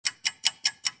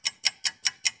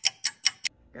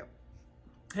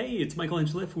Hey, it's Michael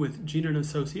Angeliff with Gene &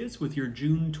 Associates with your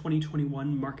June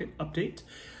 2021 market update.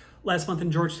 Last month in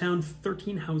Georgetown,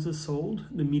 13 houses sold.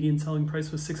 The median selling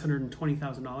price was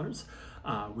 $620,000,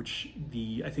 which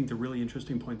I think the really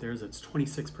interesting point there is it's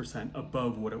 26%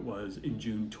 above what it was in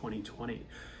June 2020.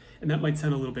 And that might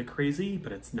sound a little bit crazy,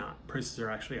 but it's not. Prices are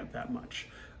actually up that much.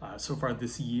 So far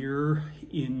this year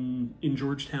in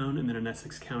Georgetown and then in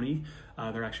Essex County,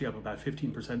 they're actually up about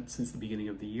 15% since the beginning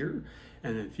of the year.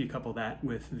 And then if you couple that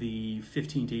with the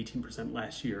 15 to 18%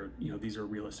 last year, these are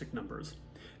realistic numbers.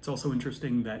 It's also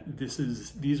interesting that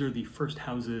these are the first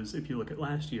houses, if you look at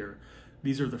last year,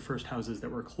 these are the first houses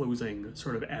that were closing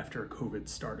sort of after COVID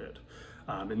started.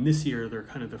 And this year, they're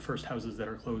kind of the first houses that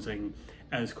are closing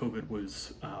as COVID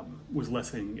was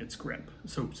lessening its grip.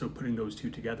 So putting those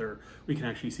two together, we can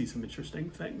actually see some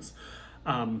interesting things.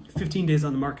 15 days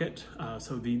on the market,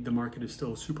 so the market is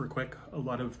still super quick. A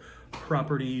lot of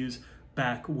properties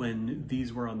back when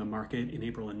these were on the market in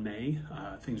April and May,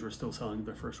 things were still selling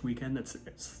the first weekend. It's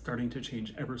starting to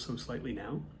change ever so slightly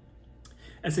now.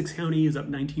 Essex County is up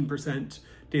 19%,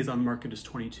 days on market is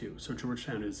 22. So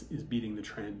Georgetown is beating the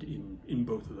trend in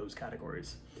both of those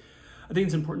categories. I think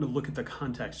it's important to look at the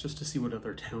context just to see what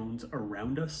other towns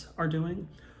around us are doing.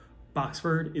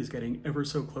 Boxford is getting ever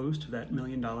so close to that $1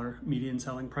 million median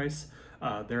selling price.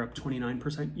 They're up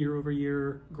 29% year over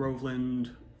year.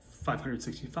 Groveland,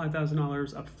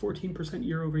 $565,000, up 14%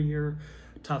 year over year.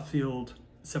 Topsfield,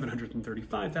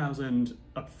 $735,000,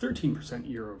 up 13%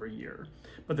 year over year.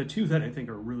 But the two that I think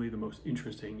are really the most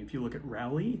interesting, if you look at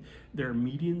Rowley, their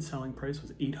median selling price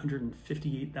was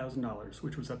 $858,000,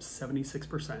 which was up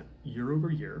 76% year over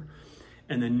year.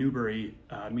 And then Newbury,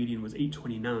 median was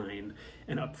 $829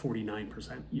 and up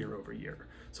 49% year over year.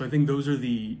 So I think those are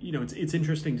the, it's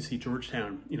interesting to see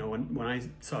Georgetown, when I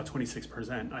saw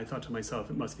 26%, I thought to myself,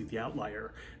 it must be the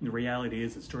outlier. And the reality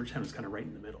is Georgetown is kind of right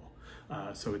in the middle.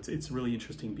 So it's really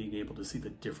interesting being able to see the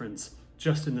difference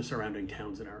just in the surrounding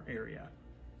towns in our area.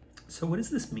 So what does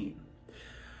this mean?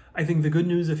 I think the good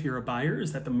news if you're a buyer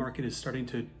is that the market is starting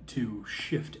to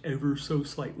shift ever so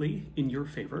slightly in your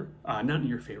favor, not in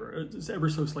your favor, it's ever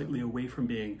so slightly away from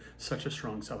being such a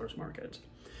strong seller's market.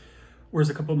 Whereas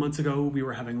a couple of months ago, we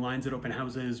were having lines at open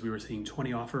houses, we were seeing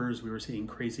 20 offers, we were seeing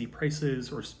crazy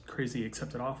prices or crazy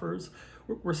accepted offers.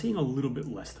 We're seeing a little bit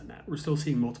less than that. We're still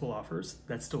seeing multiple offers,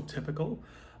 that's still typical,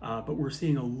 but we're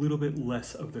seeing a little bit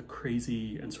less of the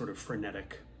crazy and sort of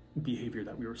frenetic behavior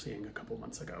that we were seeing a couple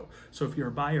months ago. So if you're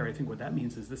a buyer, I think what that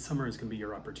means is this summer is going to be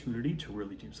your opportunity to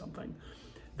really do something.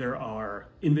 There are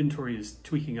inventories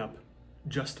tweaking up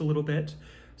just a little bit.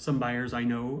 Some buyers I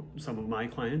know, some of my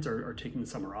clients are taking the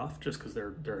summer off just because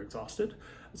they're exhausted.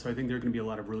 So I think there are going to be a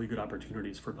lot of really good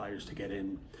opportunities for buyers to get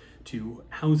in to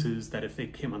houses that if they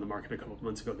came on the market a couple of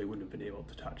months ago, they wouldn't have been able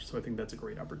to touch. So I think that's a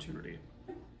great opportunity.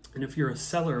 And if you're a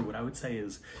seller, what I would say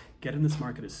is get in this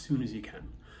market as soon as you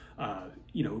can.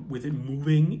 With it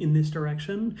moving in this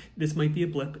direction, this might be a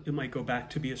blip. It might go back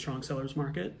to be a strong seller's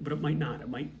market, but it might not. It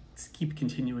might keep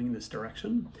continuing in this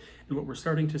direction. And what we're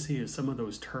starting to see is some of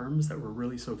those terms that were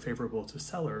really so favorable to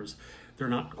sellers, they're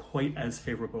not quite as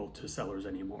favorable to sellers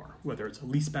anymore. Whether it's a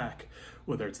leaseback,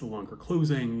 whether it's the longer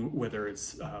closing, whether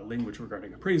it's language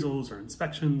regarding appraisals or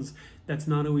inspections, that's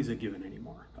not always a given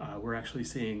anymore. We're actually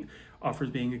seeing offers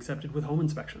being accepted with home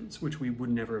inspections, which we would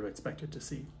never have expected to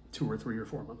see 2 or 3 or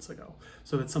 4 months ago.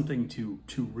 So that's something to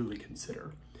really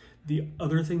consider. The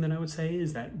other thing that I would say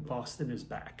is that Boston is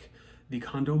back. The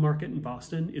condo market in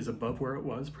Boston is above where it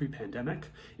was pre-pandemic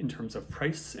in terms of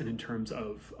price and in terms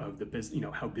of the business,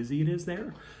 how busy it is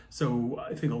there. So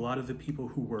I think a lot of the people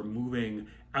who were moving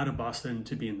out of Boston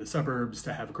to be in the suburbs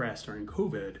to have grass during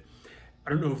COVID, I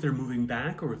don't know if they're moving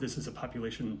back or if this is a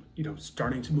population,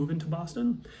 starting to move into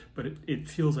Boston, but it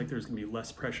feels like there's gonna be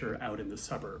less pressure out in the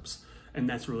suburbs. And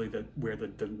that's really where the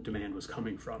demand was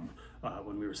coming from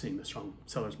when we were seeing the strong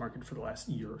seller's market for the last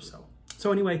year or so.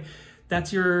 So anyway,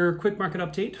 that's your quick market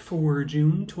update for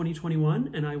June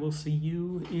 2021, and I will see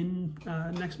you in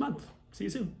next month. See you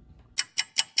soon.